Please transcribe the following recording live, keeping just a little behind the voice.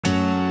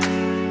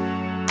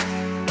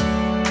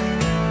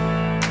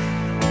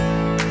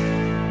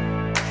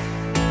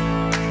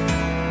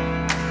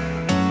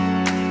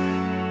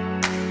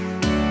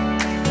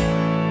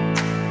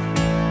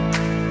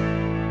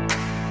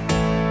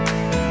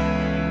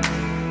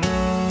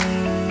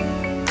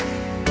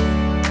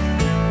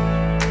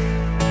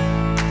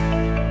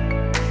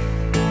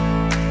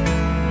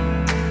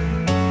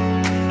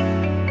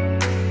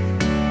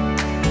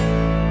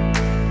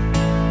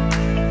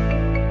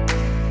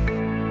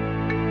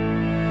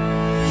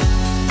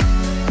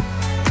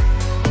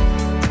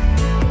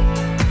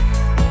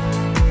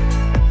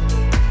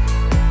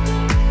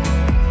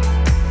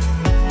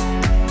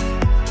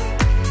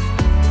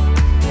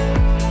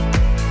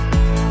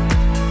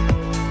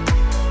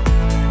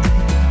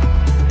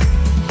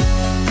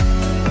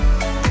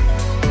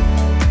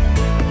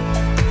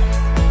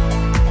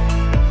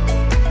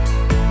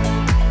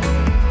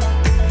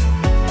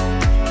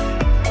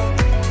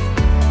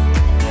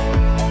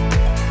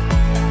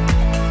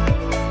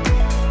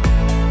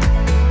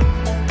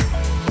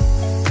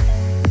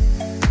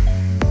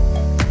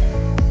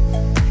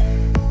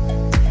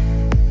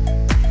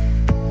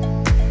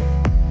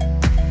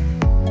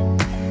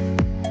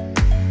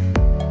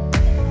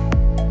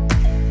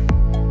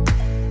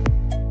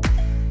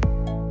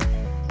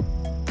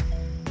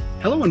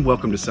Hello and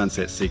welcome to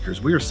Sunset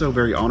Seekers. We are so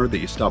very honored that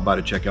you stopped by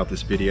to check out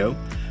this video.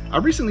 I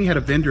recently had a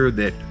vendor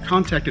that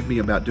contacted me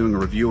about doing a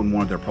review on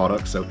one of their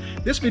products, so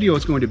this video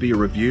is going to be a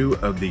review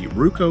of the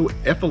Ruko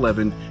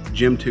F11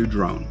 Gim 2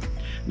 drone.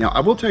 Now,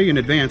 I will tell you in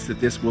advance that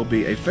this will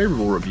be a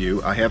favorable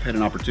review. I have had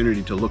an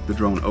opportunity to look the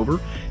drone over,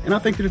 and I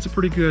think that it's a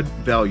pretty good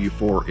value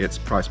for its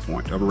price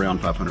point of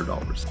around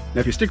 $500. Now,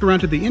 if you stick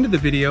around to the end of the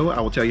video,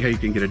 I will tell you how you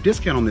can get a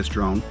discount on this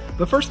drone.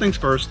 But first things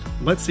first,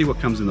 let's see what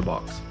comes in the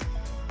box.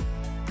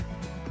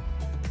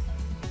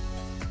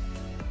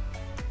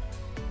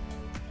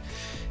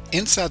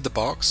 Inside the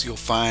box, you'll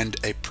find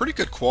a pretty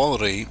good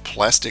quality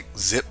plastic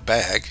zip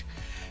bag,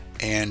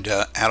 and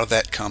out of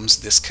that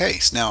comes this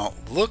case. Now,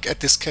 look at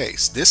this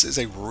case. This is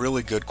a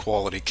really good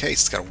quality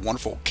case. It's got a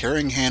wonderful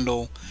carrying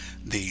handle.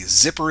 The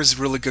zipper is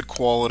really good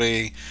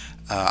quality.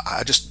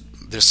 I just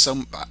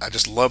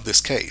love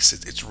this case.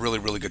 It's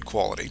really good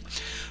quality.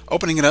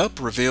 Opening it up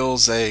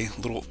reveals a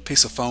little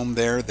piece of foam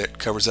there that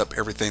covers up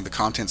everything, the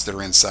contents that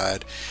are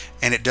inside,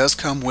 and it does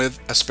come with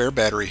a spare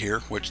battery here,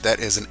 which that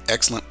is an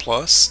excellent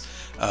plus.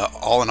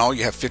 All in all,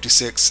 you have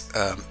 56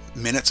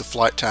 minutes of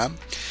flight time.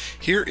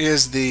 Here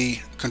is the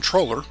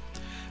controller,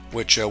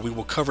 which we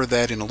will cover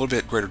that in a little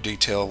bit greater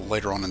detail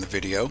later on in the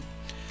video.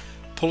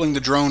 Pulling the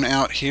drone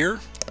out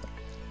here,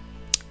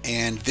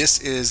 and this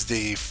is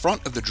the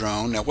front of the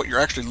drone. Now, what you're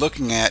actually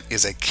looking at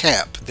is a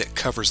cap that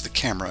covers the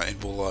camera,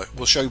 and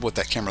we'll show you what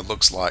that camera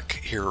looks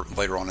like here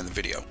later on in the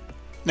video.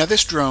 Now,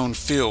 this drone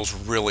feels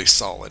really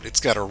solid.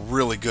 It's got a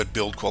really good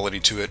build quality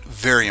to it,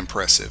 very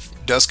impressive.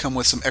 It does come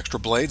with some extra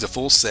blades, a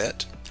full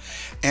set,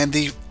 and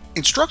the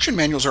instruction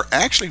manuals are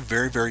actually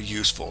very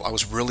useful. I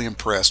was really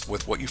impressed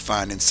with what you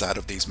find inside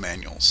of these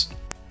manuals.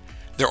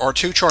 There are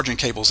two charging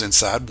cables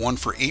inside, one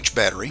for each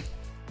battery.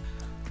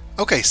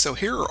 Okay, so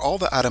here are all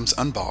the items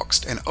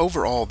unboxed, and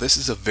overall this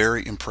is a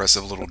very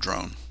impressive little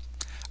drone.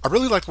 I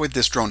really like the way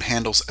this drone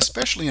handles,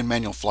 especially in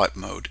manual flight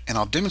mode, and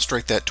I'll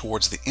demonstrate that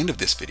towards the end of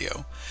this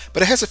video,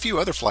 but it has a few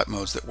other flight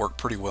modes that work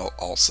pretty well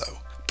also.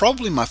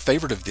 Probably my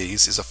favorite of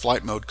these is a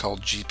flight mode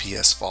called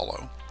GPS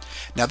Follow.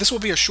 Now, this will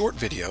be a short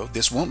video.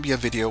 This won't be a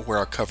video where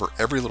I cover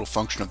every little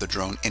function of the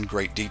drone in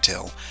great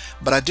detail,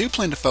 but I do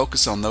plan to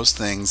focus on those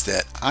things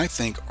that I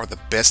think are the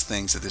best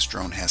things that this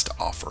drone has to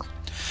offer.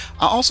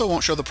 I also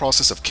won't show the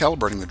process of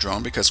calibrating the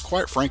drone because,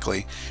 quite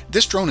frankly,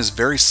 this drone is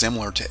very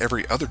similar to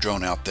every other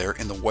drone out there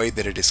in the way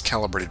that it is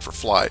calibrated for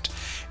flight,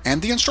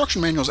 and the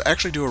instruction manuals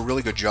actually do a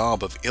really good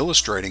job of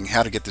illustrating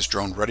how to get this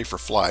drone ready for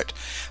flight.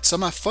 So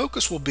my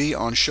focus will be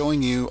on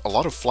showing you a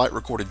lot of flight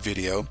recorded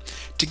video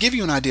to give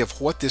you an idea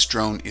of what this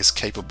drone is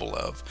capable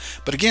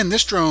of. But again,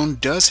 this drone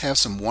does have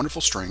some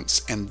wonderful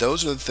strengths, and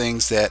those are the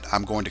things that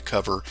I'm going to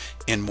cover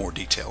in more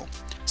detail.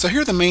 So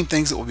here are the main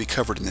things that will be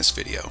covered in this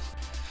video.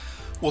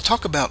 We'll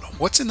talk about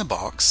what's in the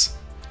box,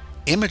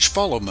 image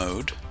follow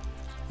mode,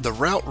 the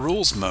route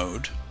rules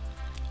mode,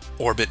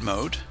 orbit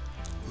mode,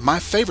 my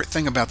favorite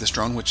thing about this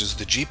drone, which is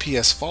the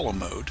GPS follow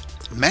mode,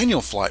 manual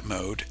flight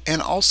mode,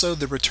 and also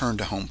the return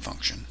to home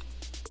function.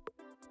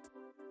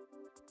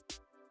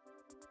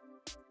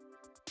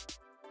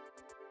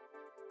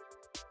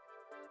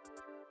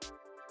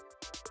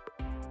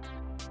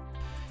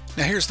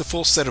 Now, here's the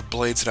full set of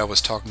blades that I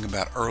was talking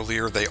about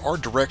earlier. They are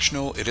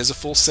directional. It is a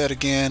full set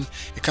again.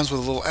 It comes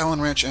with a little Allen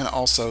wrench and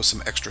also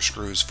some extra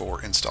screws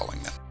for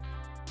installing them.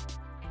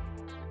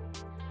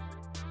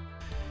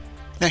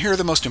 Now, here are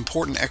the most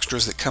important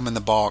extras that come in the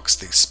box: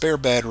 the spare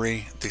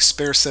battery, the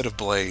spare set of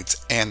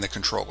blades, and the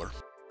controller.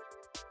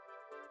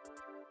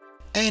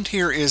 And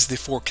here is the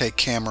 4K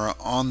camera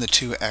on the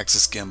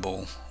 2-axis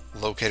gimbal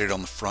located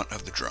on the front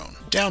of the drone.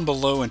 Down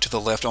below and to the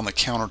left on the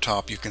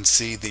countertop, you can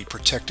see the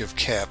protective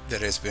cap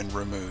that has been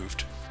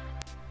removed.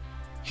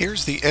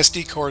 Here's the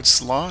SD card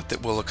slot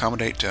that will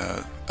accommodate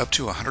up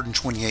to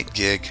 128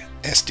 gig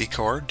SD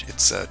card.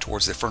 It's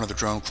towards the front of the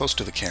drone, close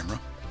to the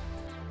camera.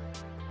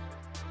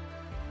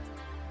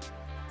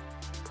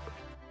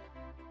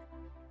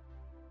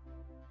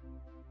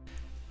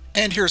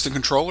 And here's the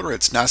controller.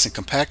 It's nice and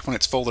compact when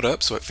it's folded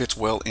up, so it fits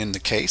well in the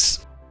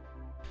case.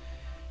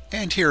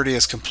 And here it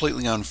is,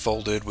 completely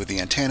unfolded with the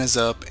antennas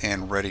up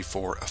and ready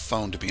for a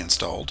phone to be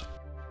installed.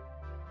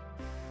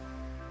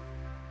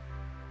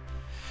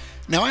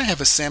 Now, I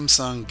have a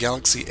Samsung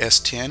Galaxy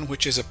S10,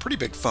 which is a pretty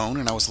big phone,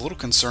 and I was a little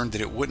concerned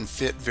that it wouldn't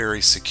fit very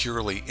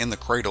securely in the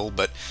cradle,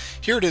 but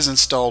here it is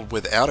installed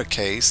without a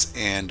case,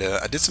 and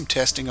I did some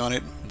testing on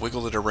it,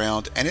 wiggled it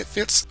around, and it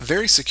fits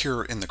very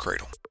secure in the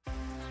cradle.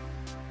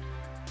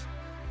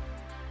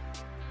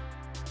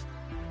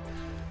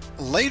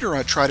 Later,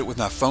 I tried it with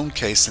my phone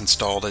case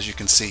installed, as you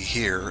can see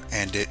here,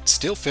 and it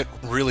still fit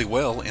really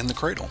well in the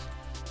cradle.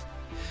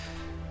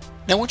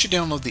 Now, once you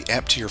download the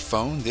app to your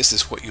phone, this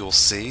is what you'll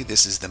see.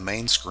 This is the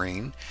main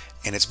screen,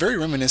 and it's very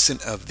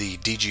reminiscent of the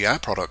DJI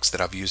products that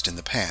I've used in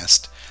the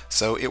past,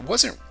 so it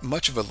wasn't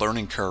much of a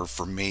learning curve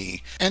for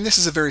me, and this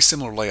is a very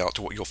similar layout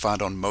to what you'll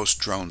find on most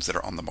drones that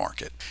are on the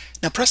market.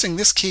 Now, pressing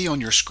this key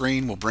on your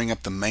screen will bring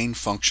up the main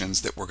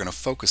functions that we're going to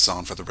focus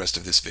on for the rest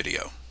of this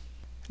video.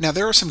 Now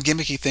there are some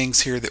gimmicky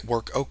things here that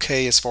work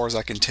okay as far as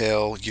I can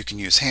tell. You can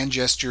use hand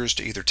gestures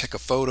to either take a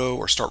photo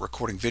or start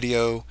recording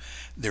video.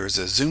 There is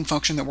a zoom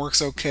function that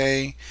works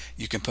okay.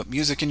 You can put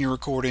music in your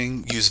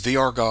recording, use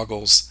VR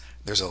goggles.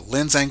 There's a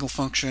lens angle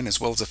function as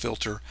well as a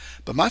filter,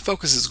 but my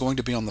focus is going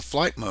to be on the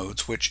flight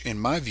modes, which in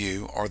my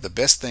view are the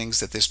best things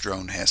that this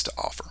drone has to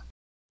offer.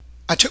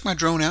 I took my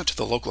drone out to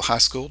the local high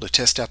school to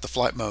test out the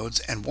flight modes,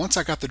 and once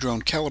I got the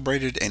drone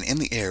calibrated and in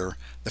the air,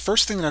 the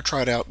first thing that I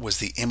tried out was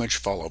the image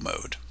follow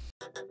mode.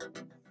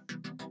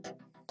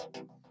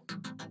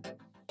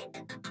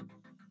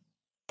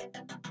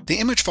 The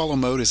image follow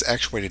mode is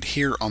actuated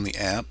here on the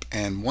app,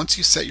 and once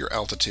you set your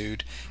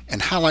altitude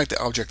and highlight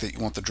the object that you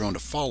want the drone to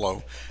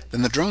follow,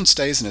 then the drone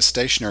stays in a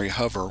stationary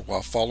hover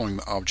while following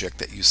the object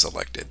that you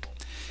selected.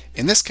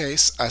 In this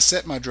case, I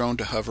set my drone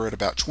to hover at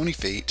about 20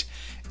 feet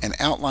and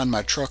outline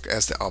my truck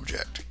as the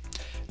object.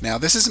 Now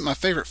this isn't my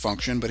favorite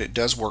function, but it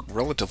does work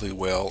relatively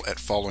well at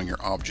following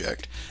your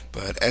object,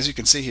 but as you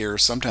can see here,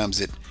 sometimes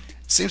it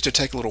seems to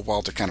take a little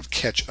while to kind of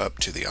catch up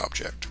to the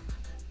object.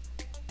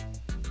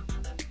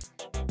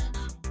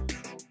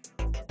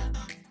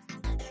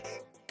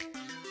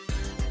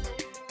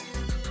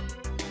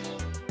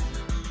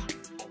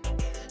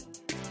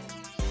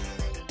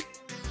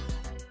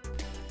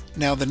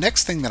 Now the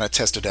next thing that I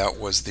tested out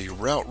was the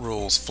Route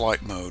Rules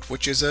flight mode,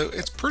 which is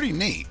it's pretty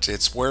neat.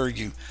 It's where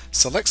you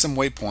select some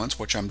waypoints,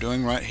 which I'm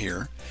doing right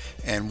here,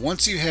 and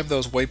once you have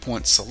those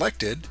waypoints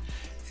selected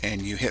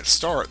and you hit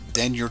start,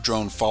 then your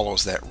drone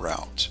follows that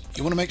route.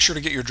 You want to make sure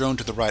to get your drone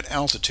to the right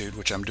altitude,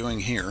 which I'm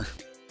doing here.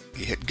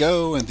 You hit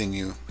go and then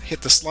you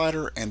hit the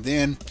slider, and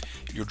then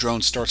your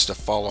drone starts to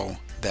follow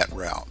that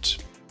route.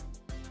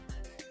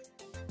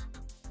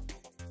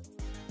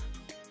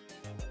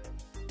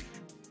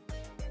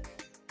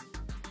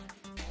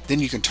 Then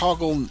you can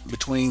toggle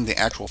between the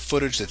actual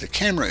footage that the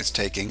camera is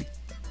taking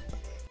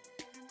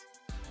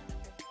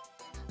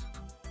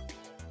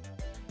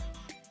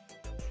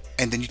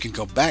and then you can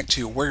go back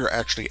to where you're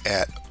actually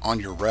at on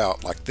your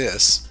route like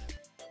this.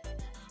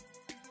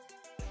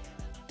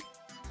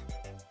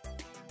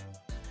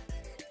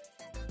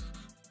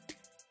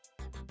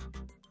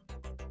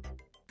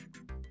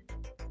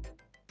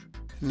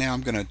 Now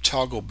I'm going to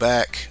toggle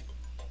back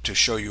to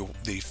show you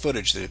the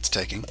footage that it's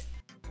taking.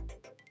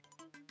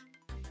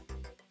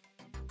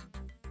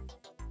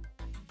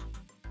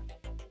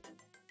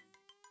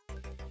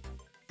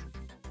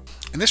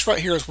 And this right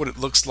here is what it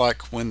looks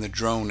like when the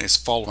drone is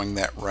following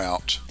that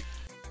route.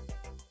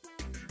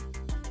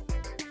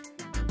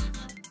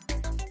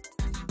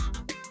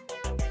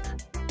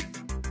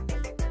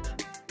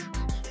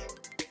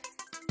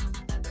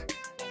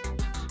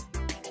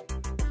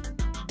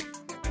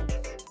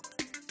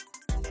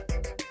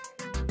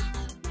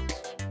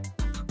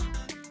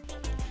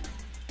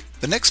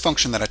 The next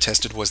function that I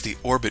tested was the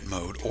orbit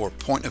mode, or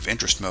point of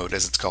interest mode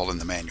as it's called in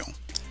the manual.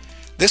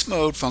 This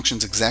mode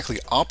functions exactly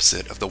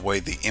opposite of the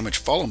way the image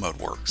follow mode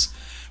works.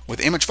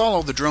 With image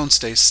follow, the drone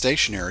stays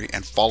stationary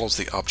and follows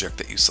the object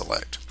that you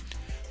select.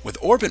 With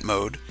orbit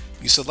mode,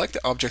 you select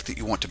the object that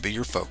you want to be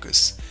your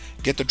focus,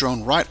 get the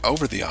drone right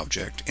over the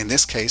object, in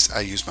this case I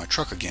use my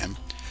truck again,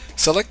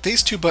 select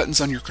these two buttons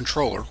on your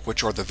controller,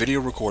 which are the video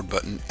record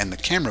button and the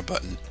camera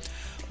button.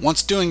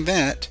 Once doing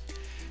that,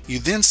 you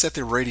then set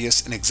the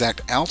radius and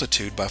exact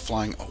altitude by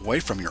flying away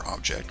from your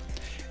object,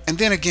 and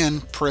then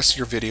again press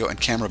your video and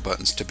camera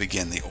buttons to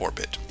begin the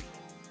orbit.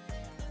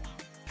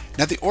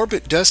 Now the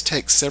orbit does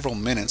take several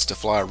minutes to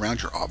fly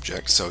around your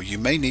object, so you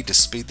may need to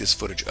speed this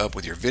footage up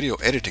with your video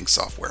editing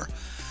software,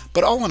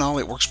 but all in all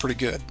it works pretty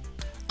good.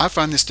 I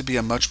find this to be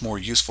a much more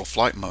useful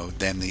flight mode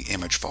than the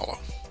image follow.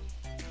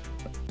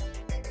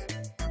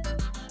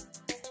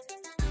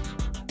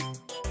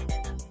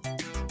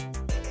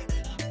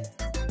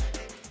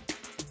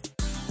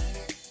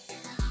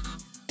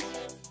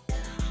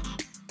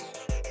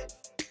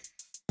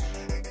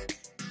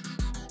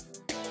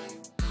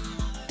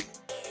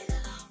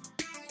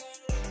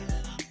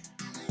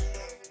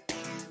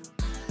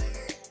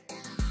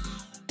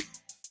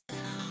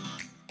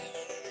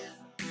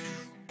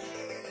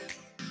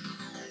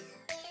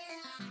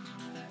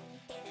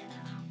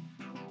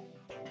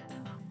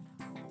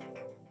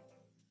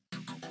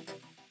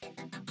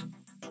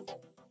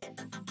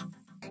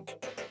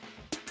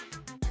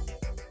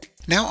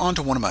 Now on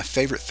to one of my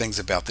favorite things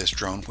about this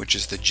drone, which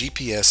is the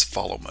GPS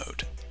follow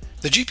mode.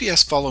 The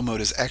GPS follow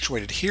mode is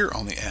actuated here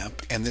on the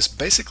app, and this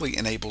basically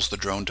enables the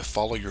drone to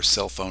follow your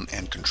cell phone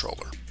and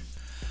controller.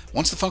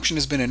 Once the function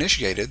has been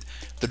initiated,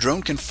 the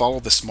drone can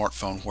follow the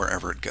smartphone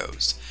wherever it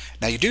goes.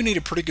 Now you do need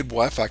a pretty good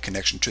Wi-Fi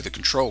connection to the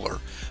controller,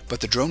 but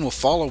the drone will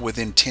follow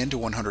within 10 to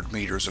 100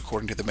 meters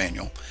according to the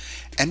manual,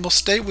 and will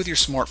stay with your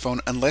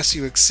smartphone unless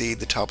you exceed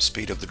the top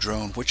speed of the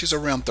drone, which is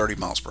around 30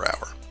 miles per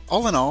hour.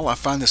 All in all, I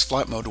find this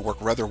flight mode to work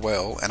rather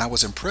well, and I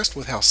was impressed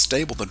with how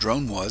stable the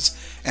drone was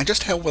and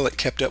just how well it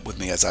kept up with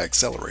me as I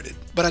accelerated.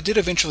 But I did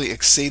eventually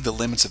exceed the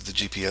limits of the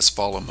GPS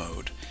follow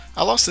mode.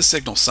 I lost the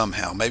signal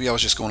somehow. Maybe I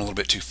was just going a little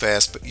bit too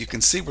fast, but you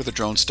can see where the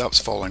drone stops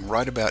following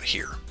right about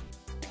here.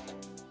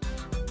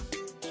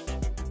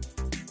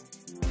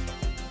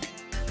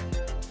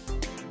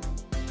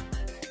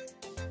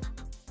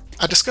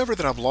 I discover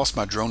that I've lost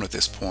my drone at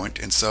this point,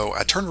 and so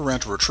I turn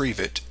around to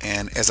retrieve it,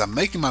 and as I'm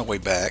making my way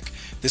back,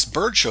 this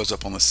bird shows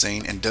up on the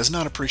scene and does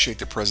not appreciate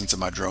the presence of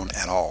my drone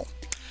at all.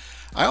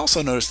 I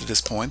also noticed at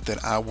this point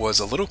that I was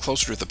a little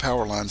closer to the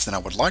power lines than I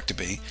would like to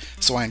be,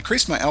 so I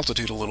increased my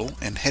altitude a little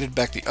and headed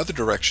back the other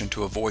direction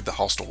to avoid the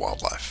hostile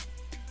wildlife.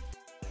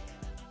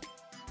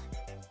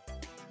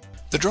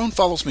 The drone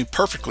follows me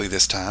perfectly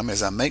this time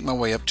as I make my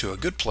way up to a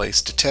good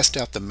place to test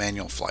out the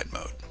manual flight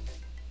mode.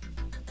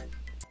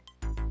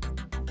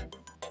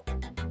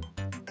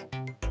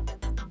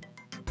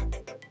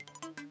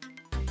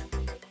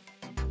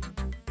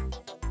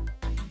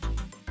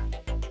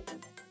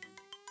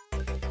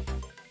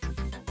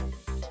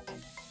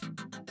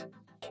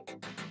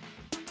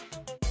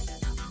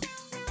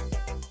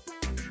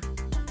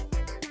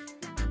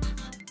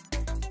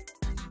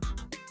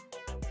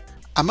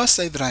 I must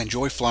say that I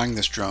enjoy flying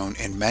this drone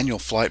in manual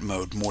flight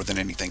mode more than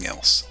anything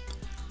else.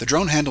 The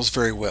drone handles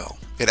very well.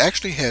 It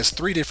actually has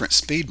 3 different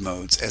speed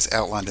modes as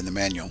outlined in the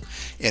manual.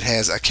 It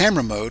has a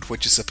camera mode,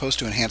 which is supposed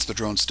to enhance the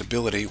drone's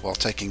stability while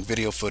taking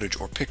video footage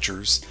or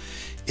pictures.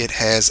 It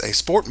has a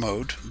sport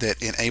mode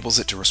that enables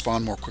it to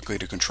respond more quickly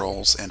to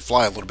controls and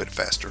fly a little bit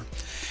faster.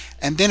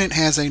 And then it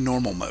has a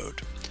normal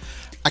mode.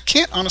 I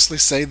can't honestly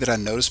say that I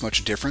noticed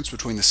much difference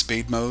between the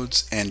speed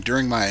modes, and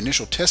during my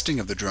initial testing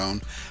of the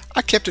drone,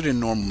 I kept it in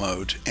normal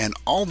mode, and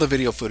all the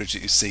video footage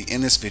that you see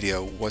in this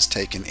video was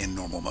taken in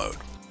normal mode.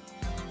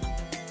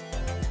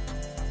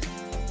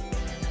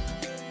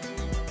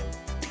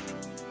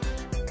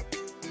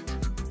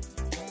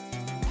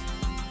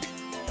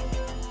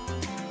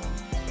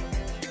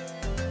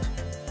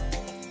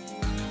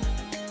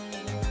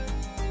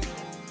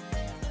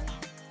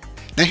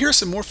 Now here's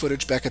some more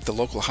footage back at the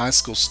local high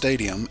school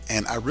stadium,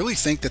 and I really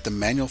think that the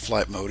manual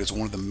flight mode is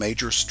one of the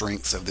major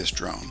strengths of this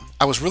drone.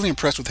 I was really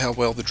impressed with how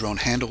well the drone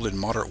handled in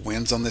moderate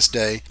winds on this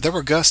day. There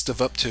were gusts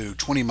of up to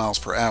 20 miles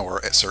per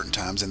hour at certain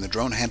times, and the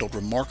drone handled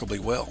remarkably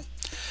well.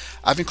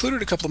 I've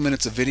included a couple of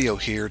minutes of video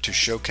here to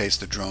showcase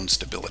the drone's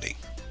stability.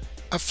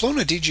 I've flown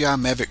a DJI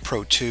Mavic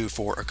Pro 2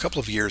 for a couple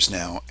of years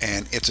now,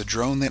 and it's a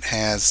drone that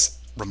has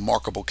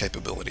remarkable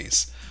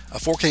capabilities. A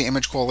 4K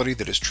image quality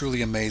that is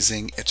truly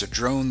amazing. It's a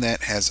drone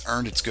that has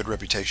earned its good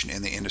reputation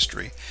in the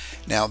industry.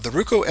 Now, the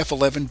Ruko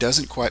F11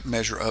 doesn't quite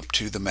measure up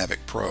to the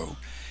Mavic Pro.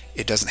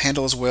 It doesn't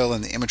handle as well,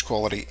 and the image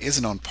quality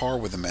isn't on par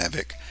with the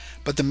Mavic,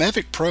 but the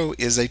Mavic Pro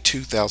is a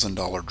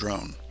 $2,000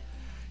 drone.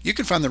 You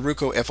can find the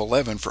Ruko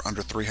F11 for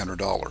under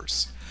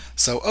 $300.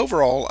 So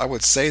overall, I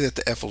would say that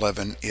the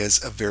F11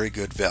 is a very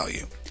good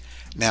value.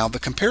 Now, the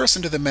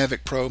comparison to the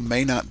Mavic Pro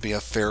may not be a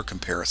fair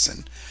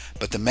comparison,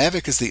 but the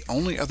Mavic is the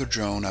only other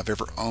drone I've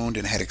ever owned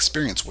and had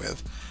experience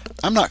with.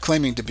 I'm not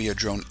claiming to be a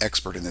drone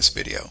expert in this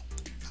video.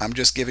 I'm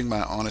just giving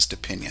my honest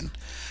opinion.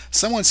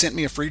 Someone sent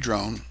me a free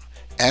drone,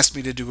 asked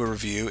me to do a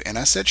review, and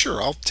I said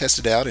sure, I'll test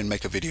it out and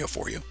make a video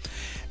for you.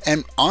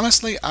 And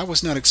honestly, I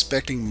was not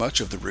expecting much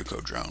of the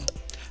Ruko drone.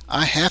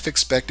 I half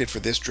expected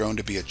for this drone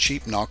to be a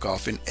cheap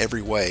knockoff in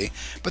every way,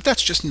 but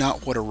that's just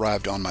not what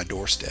arrived on my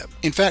doorstep.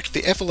 In fact,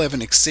 the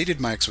F11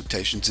 exceeded my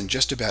expectations in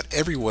just about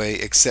every way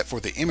except for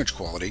the image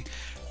quality,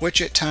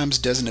 which at times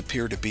doesn't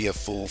appear to be a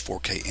full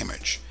 4K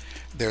image.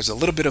 There's a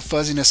little bit of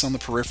fuzziness on the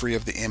periphery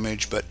of the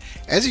image, but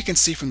as you can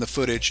see from the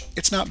footage,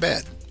 it's not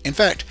bad. In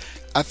fact,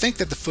 I think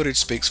that the footage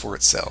speaks for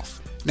itself.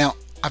 Now,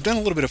 I've done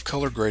a little bit of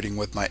color grading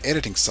with my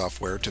editing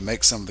software to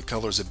make some of the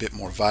colors a bit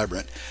more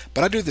vibrant,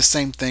 but I do the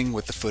same thing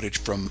with the footage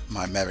from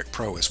my Mavic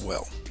Pro as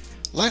well.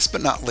 Last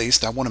but not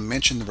least, I want to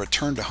mention the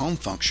return to home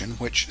function,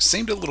 which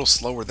seemed a little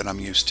slower than I'm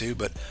used to,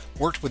 but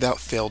worked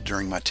without fail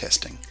during my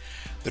testing.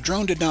 The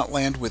drone did not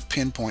land with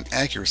pinpoint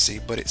accuracy,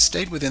 but it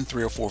stayed within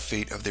 3 or 4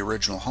 feet of the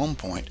original home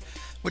point,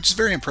 which is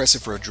very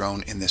impressive for a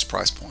drone in this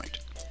price point.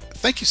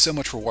 Thank you so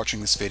much for watching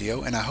this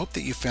video, and I hope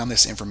that you found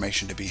this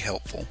information to be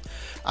helpful.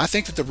 I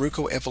think that the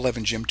Ruko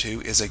F11 Gim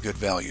 2 is a good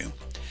value.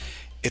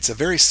 It's a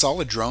very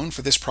solid drone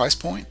for this price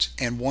point,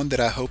 and one that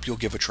I hope you'll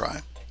give a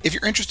try. If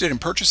you're interested in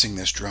purchasing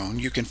this drone,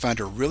 you can find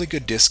a really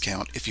good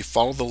discount if you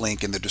follow the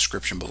link in the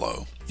description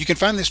below. You can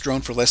find this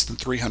drone for less than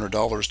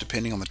 $300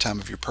 depending on the time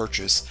of your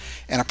purchase,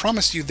 and I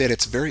promise you that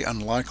it's very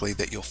unlikely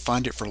that you'll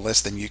find it for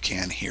less than you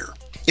can here.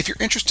 If you're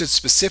interested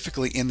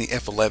specifically in the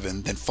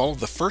F11, then follow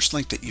the first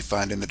link that you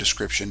find in the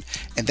description,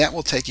 and that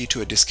will take you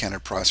to a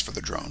discounted price for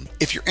the drone.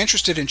 If you're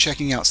interested in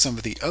checking out some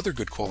of the other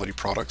good quality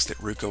products that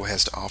Ruko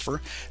has to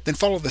offer, then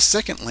follow the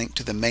second link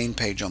to the main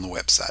page on the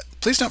website.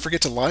 Please don't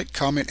forget to like,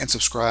 comment, and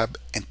subscribe,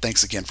 and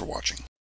thanks again for watching.